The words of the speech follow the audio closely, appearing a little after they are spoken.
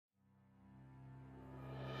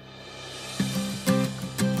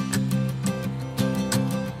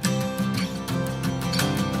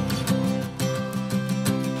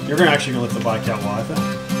You're actually gonna lift the bike out while I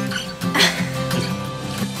film.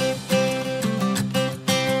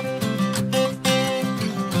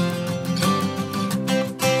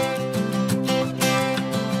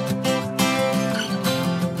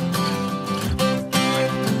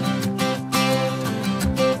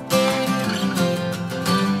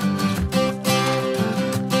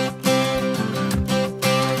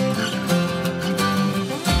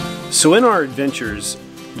 So in our adventures,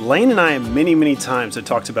 Laine and I many times have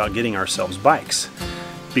talked about getting ourselves bikes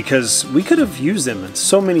because we could have used them in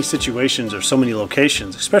so many situations or so many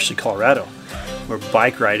locations, especially Colorado, where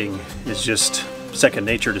bike riding is just second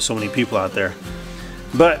nature to so many people out there.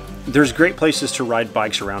 But there's great places to ride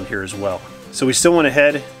bikes around here as well. So we still went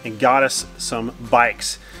ahead and got us some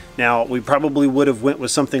bikes. Now we probably would have went with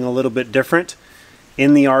something a little bit different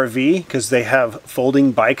in the RV because they have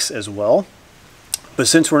folding bikes as well. But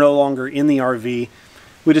since we're no longer in the RV,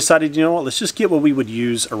 we decided, you know what, let's just get what we would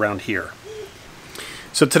use around here.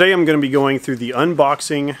 So today I'm going to be going through the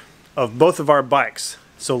unboxing of both of our bikes.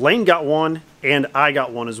 So Laine got one and I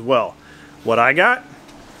got one as well. What I got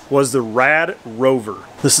was the RadRover.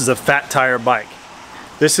 This is a fat tire bike.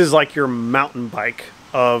 This is like your mountain bike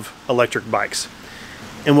of electric bikes.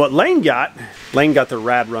 And what Laine got the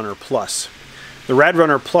RadRunner Plus. The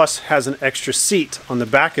RadRunner Plus has an extra seat on the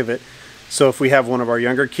back of it. So if we have one of our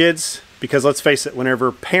younger kids, because let's face it,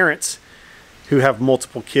 whenever parents who have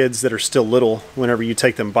multiple kids that are still little, whenever you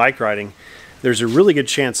take them bike riding, there's a really good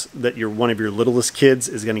chance that one of your littlest kids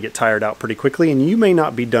is going to get tired out pretty quickly and you may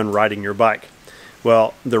not be done riding your bike.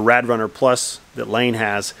 Well, the RadRunner Plus that Laine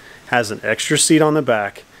has an extra seat on the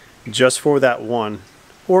back just for that one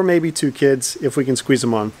or maybe two kids, if we can squeeze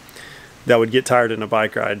them on, that would get tired in a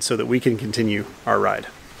bike ride so that we can continue our ride.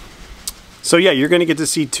 So yeah, you're going to get to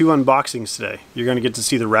see two unboxings today. You're going to get to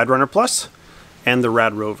see the RadRunner Plus and the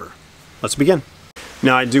RadRover. Let's begin.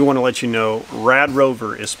 Now I do want to let you know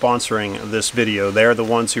RadRover is sponsoring this video. They're the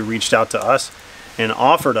ones who reached out to us and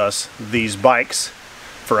offered us these bikes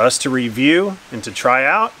for us to review and to try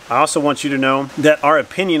out. I also want you to know that our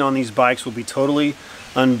opinion on these bikes will be totally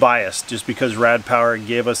unbiased. Just because RadPower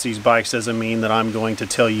gave us these bikes doesn't mean that I'm going to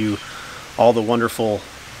tell you all the wonderful,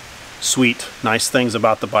 sweet, nice things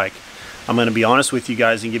about the bike. I'm going to be honest with you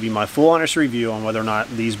guys and give you my full honest review on whether or not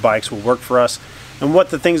these bikes will work for us and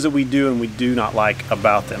what the things that we do and we do not like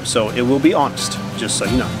about them. So it will be honest, just so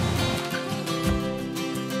you know.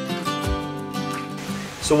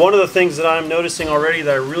 So one of the things that I'm noticing already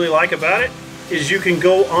that I really like about it is you can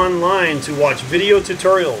go online to watch video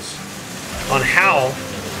tutorials on how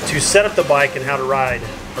to set up the bike and how to ride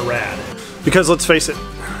a Rad. Because let's face it,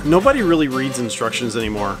 nobody really reads instructions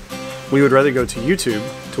anymore. We would rather go to YouTube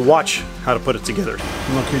to watch how to put it together.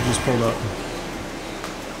 Look who just pulled up.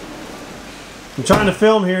 I'm trying to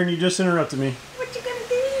film here and you just interrupted me. What you gonna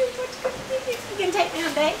do? What you gonna do? You gonna take me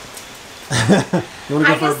on a date? You wanna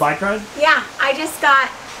go for a bike ride? Yeah, I just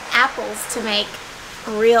got apples to make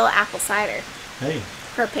real apple cider. Hey.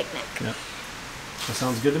 For a picnic. Yep. That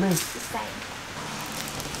sounds good to me. Just saying.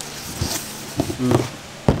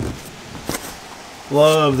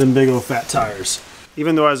 Love them big old fat tires.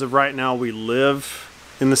 Even though as of right now we live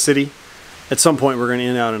in the city, at some point we're going to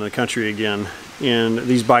end out in the country again. And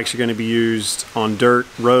these bikes are going to be used on dirt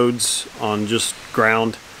roads, on just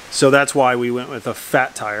ground. So that's why we went with a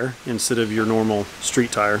fat tire instead of your normal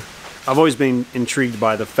street tire. I've always been intrigued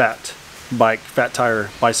by the fat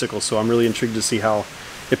tire bicycle, so I'm really intrigued to see how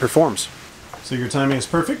it performs. So your timing is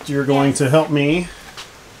perfect. You're going to help me.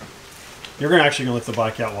 You're actually going to lift the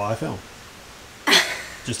bike out while I film.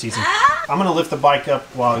 Just easy. I'm going to lift the bike up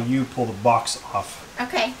while you pull the box off.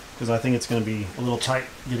 Okay. Because I think it's going to be a little tight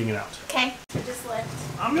getting it out. Okay. Just lift.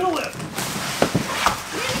 I'm going to lift.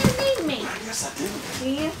 You didn't need me. Yes, I did. Do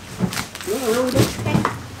you? No, I really don't. Okay.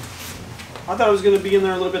 I thought it was going to be in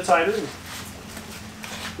there a little bit tighter. And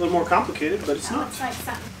a little more complicated, but it's not. Looks like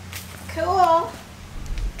something cool.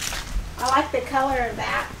 I like the color of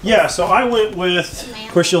that. Yeah, so I went with,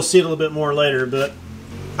 of course you'll see it a little bit more later, but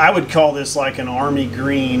I would call this like an army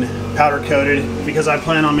green powder coated because I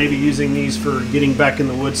plan on maybe using these for getting back in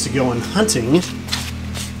the woods to go and hunting.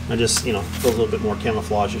 I just, you know, feel a little bit more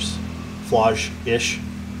camouflage-ish.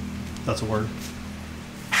 That's a word.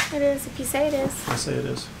 It is, if you say it is. I say it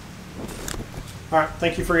is. Alright,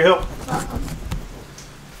 thank you for your help. Welcome.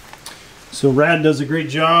 So Rad does a great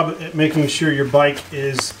job at making sure your bike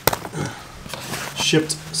is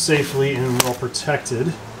shipped safely and well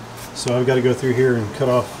protected. So I've got to go through here and cut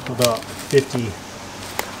off about 50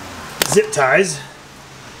 zip ties.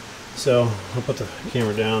 So I'll put the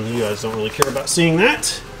camera down. You guys don't really care about seeing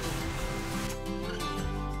that.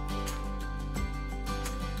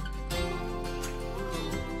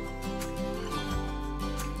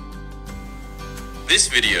 This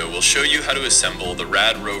video will show you how to assemble the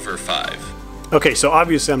RadRover 5. Okay, so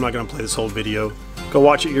obviously I'm not going to play this whole video. Go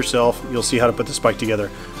watch it yourself. You'll see how to put this bike together.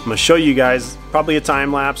 I'm going to show you guys probably a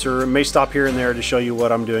time lapse, or may stop here and there to show you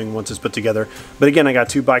what I'm doing once it's put together. But again, I got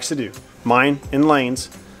two bikes to do, mine and Laine's.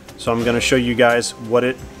 So I'm going to show you guys what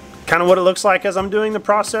it looks like as I'm doing the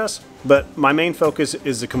process. But my main focus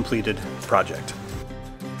is the completed project.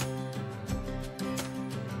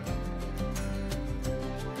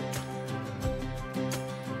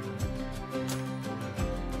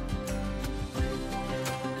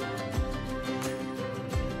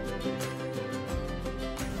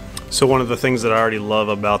 So one of the things that I already love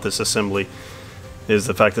about this assembly is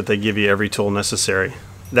the fact that they give you every tool necessary.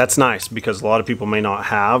 That's nice because a lot of people may not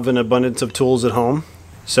have an abundance of tools at home.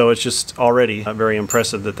 So it's just already very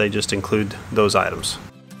impressive that they just include those items.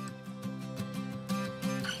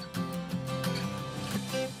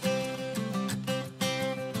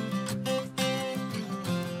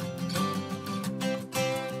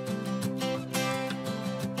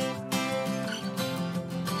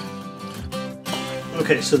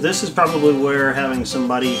 Okay, so this is probably where having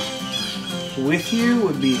somebody with you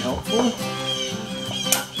would be helpful.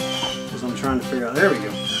 Because I'm trying to figure out, there we go.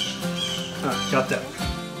 All right, got that.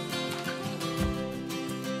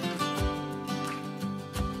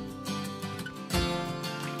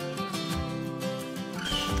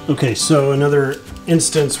 Okay, so another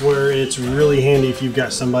instance where it's really handy if you've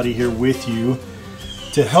got somebody here with you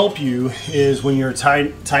to help you is when you're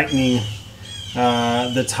tightening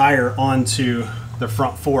the tire onto the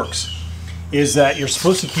front forks, is that you're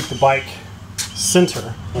supposed to keep the bike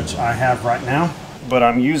center, which I have right now, but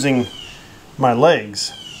I'm using my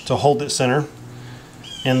legs to hold it center,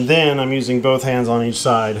 and then I'm using both hands on each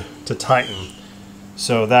side to tighten.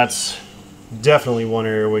 So that's definitely one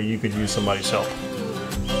area where you could use somebody's help.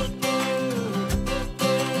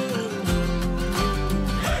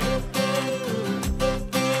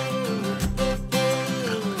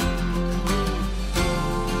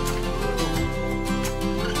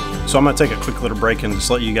 So I'm going to take a quick little break and just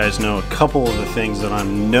let you guys know a couple of the things that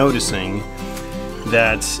I'm noticing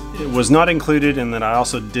that was not included and that I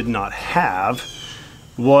also did not have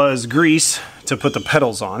was grease to put the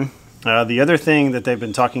pedals on. The other thing that they've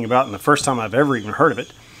been talking about, and the first time I've ever even heard of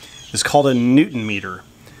it, is called a Newton meter.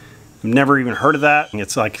 I've never even heard of that.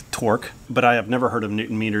 It's like torque, but I have never heard of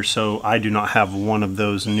Newton meter, so I do not have one of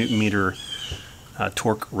those Newton meter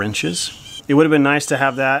torque wrenches. It would have been nice to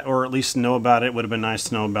have that, or at least know about it. It would have been nice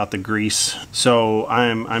to know about the grease. So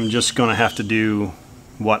I'm just going to have to do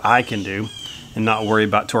what I can do and not worry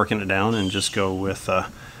about torquing it down, and just go with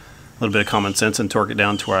a little bit of common sense and torque it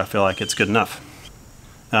down to where I feel like it's good enough.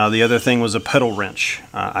 The other thing was a pedal wrench.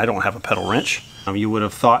 I don't have a pedal wrench. You would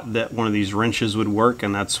have thought that one of these wrenches would work,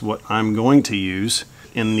 and that's what I'm going to use.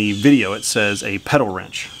 In the video it says a pedal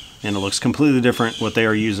wrench, and it looks completely different what they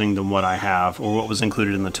are using than what I have or what was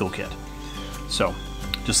included in the toolkit. So,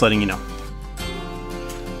 just letting you know.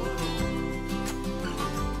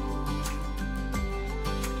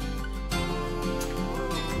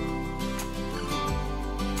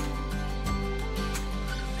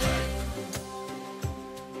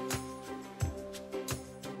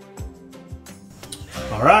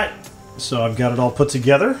 All right, so I've got it all put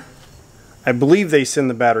together. I believe they send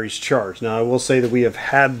the batteries charged. Now, I will say that we have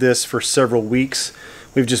had this for several weeks.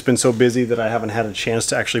 We've just been so busy that I haven't had a chance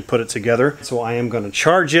to actually put it together. So I am going to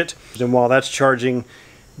charge it. And while that's charging,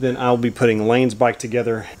 then I'll be putting Laine's bike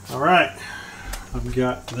together. All right, I've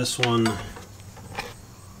got this one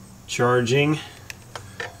charging.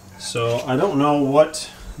 So I don't know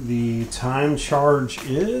what the time charge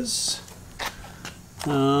is.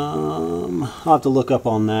 I'll have to look up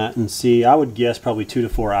on that and see. I would guess probably 2 to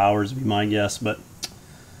 4 hours would be my guess, but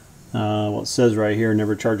well, it says right here,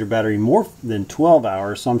 never charge your battery more than 12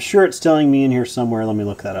 hours. So I'm sure it's telling me in here somewhere. Let me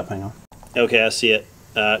look that up. Hang on. Okay, I see it.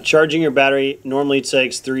 Charging your battery normally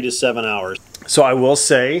takes 3 to 7 hours. So I will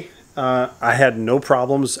say I had no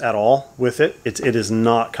problems at all with it. It is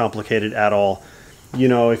not complicated at all. You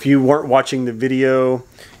know, if you weren't watching the video,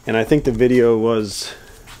 and I think the video was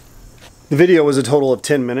a total of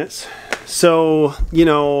 10 minutes. So, you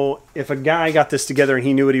know, if a guy got this together and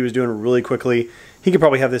he knew what he was doing really quickly, he could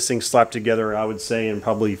probably have this thing slapped together, I would say, in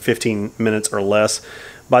probably 15 minutes or less.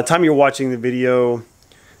 By the time you're watching the video,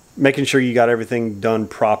 making sure you got everything done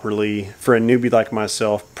properly for a newbie like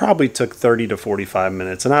myself probably took 30 to 45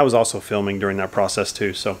 minutes. And I was also filming during that process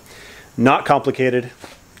too. So not complicated.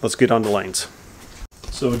 Let's get on to Laine's.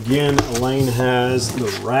 So again, Laine has the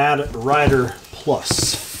RadRunner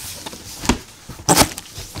Plus.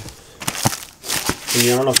 And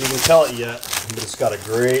I don't know if you can tell it yet, but it's got a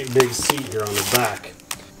great big seat here on the back.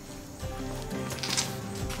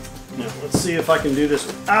 Now, let's see if I can do this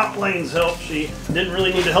without Laine's help. She didn't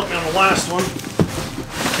really need to help me on the last one.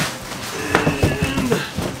 And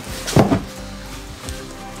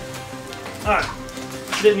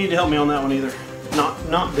alright. Didn't need to help me on that one either.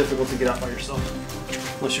 Not difficult to get out by yourself.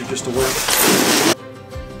 Unless you're just a wimp.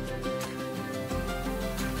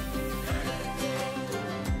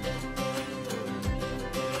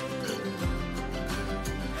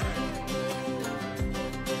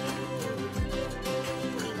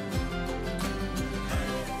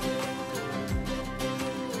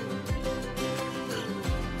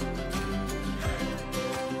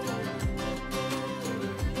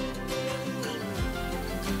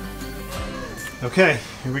 Okay,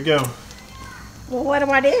 here we go. Well, what do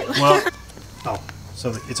I do? Well, oh,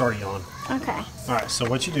 so it's already on. Okay. All right, so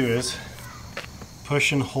what you do is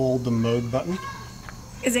push and hold the mode button.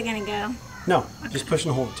 Is it gonna go? No, okay. Just push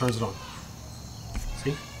and hold, it turns it on.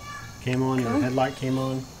 See? Came on, your headlight came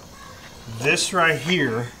on. This right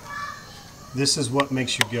here, this is what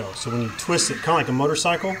makes you go. So when you twist it, kind of like a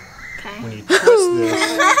motorcycle, okay. When you twist this,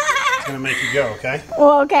 it's gonna make you go, okay?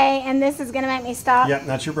 Well, okay, and this is gonna make me stop? Yeah,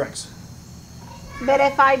 that's your brakes. But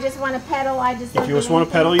if I just want to pedal, I just... If you just want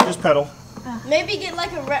to pedal, you just pedal. Maybe get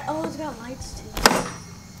like a red... Oh, it's got lights too.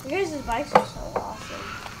 You guys' bikes are so awesome.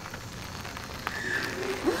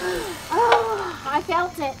 Oh, I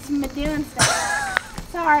felt it from doing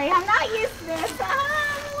stuff. Sorry, I'm not used to this. I'm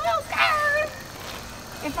a little scared.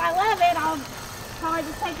 If I love it, I'll probably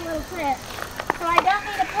just take a little trip. So I don't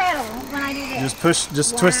need a pedal when I do this. Just push,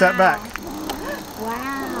 just twist that back.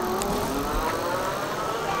 Wow.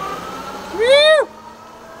 Woo!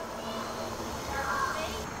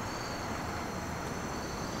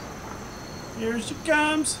 Here she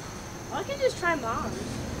comes. Well, I can just try Mom's.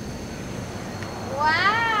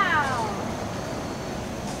 Wow.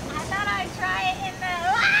 I thought I'd try it in the...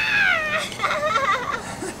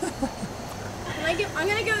 I'm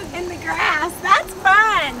gonna go in the grass. That's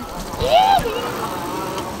fun.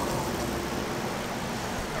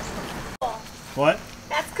 What?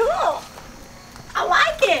 That's cool. I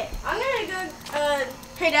like it. I'm gonna go,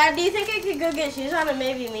 hey Dad, do you think I could go get shoes on and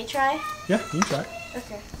maybe me try? Yeah, you can try.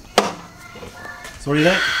 Okay. So what do you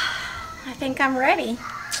think? I think I'm ready.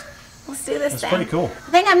 Let's do this That's thing. pretty cool.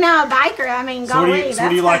 I think I'm now a biker. I mean, So golly, what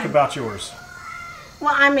do you like about yours?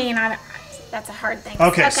 Well, I mean, that's a hard thing.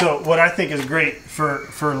 Okay, so what I think is great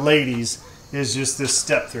for ladies is just this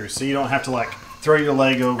step through. So you don't have to like throw your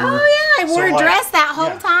leg over. Oh yeah, I wore a dress that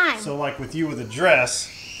whole time. So like with you with a dress,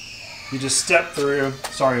 you just step through.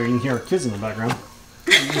 Sorry, you can hear kids in the background.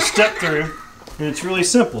 You just step through, and it's really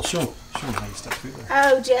simple. Show them how you step through there.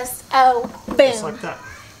 Oh, boom. Just like that.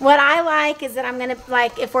 What I like is that I'm gonna,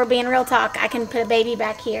 like, if we're being real talk, I can put a baby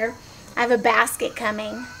back here. I have a basket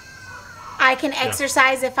coming. I can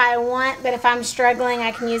exercise if I want, but if I'm struggling,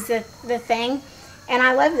 I can use the thing. And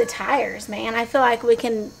I love the tires, man. I feel like we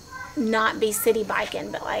can not be city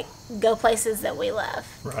biking, but like go places that we love.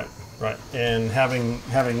 Right, right. And having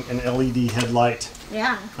an LED headlight,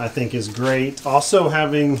 yeah, I think is great. Also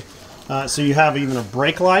having, so you have even a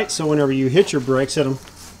brake light, so whenever you hit your brakes, hit them.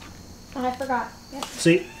 Oh, I forgot. Yep.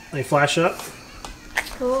 See, they flash up.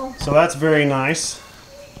 Cool. So that's very nice.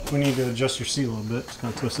 We need to adjust your seat a little bit. It's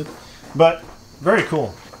kind of twisted. But very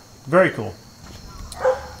cool. Very cool.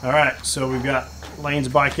 All right, so we've got Laine's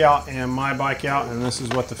bike out and my bike out, and this is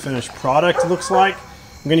what the finished product looks like.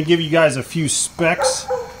 I'm going to give you guys a few specs.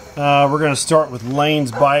 We're going to start with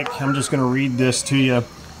Laine's bike. I'm just going to read this to you.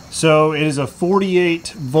 So it is a 48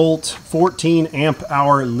 volt, 14 amp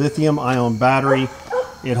hour lithium ion battery.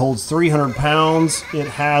 It holds 300 pounds. It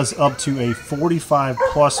has up to a 45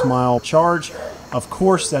 plus mile charge. Of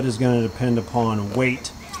course, that is going to depend upon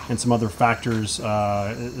weight and some other factors.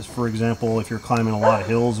 For example, if you're climbing a lot of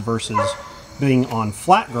hills versus being on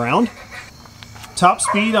flat ground. Top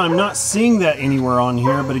speed, I'm not seeing that anywhere on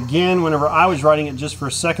here, but again, whenever I was riding it just for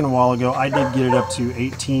a second a while ago, I did get it up to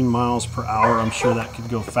 18 miles per hour. I'm sure that could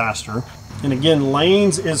go faster. And again,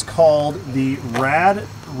 Laine's is called the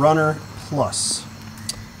RadRunner Plus.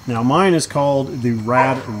 Now mine is called the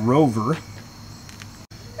RadRover,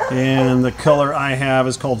 and the color I have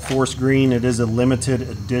is called Forest Green. It is a limited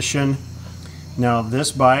edition. Now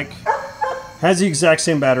this bike has the exact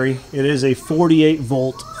same battery. It is a 48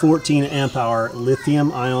 volt, 14 amp hour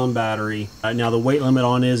lithium ion battery. Now the weight limit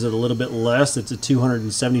on it is a little bit less. It's a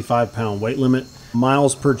 275 pound weight limit.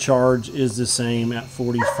 Miles per charge is the same at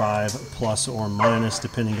 45 plus or minus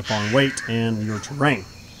depending upon weight and your terrain.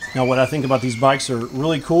 Now what I think about these bikes are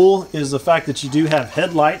really cool is the fact that you do have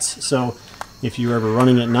headlights. So if you're ever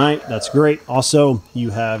running at night, that's great. Also,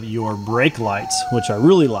 you have your brake lights, which I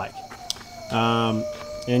really like.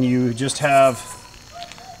 And you just have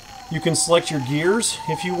You can select your gears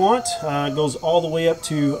if you want. It goes all the way up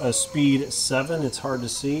to a speed 7. It's hard to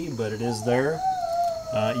see, but it is there.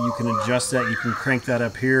 You can adjust that. You can crank that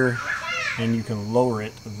up here, and you can lower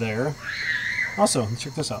it there. Also, let's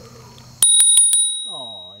check this out.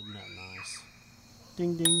 Oh, isn't that nice?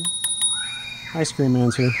 Ding, ding. Ice cream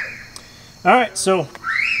man's here. All right, so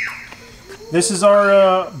this is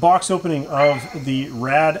our box opening of the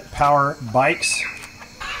RadPower Bikes.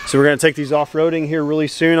 So we're going to take these off-roading here really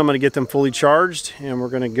soon. I'm going to get them fully charged, and we're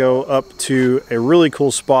going to go up to a really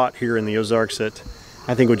cool spot here in the Ozarks that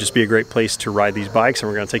I think would just be a great place to ride these bikes, and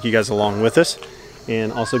we're going to take you guys along with us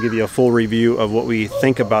and also give you a full review of what we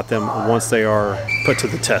think about them once they are put to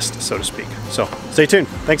the test, so to speak. So stay tuned.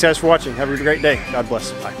 Thanks guys for watching. Have a great day. God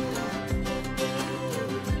bless. Bye.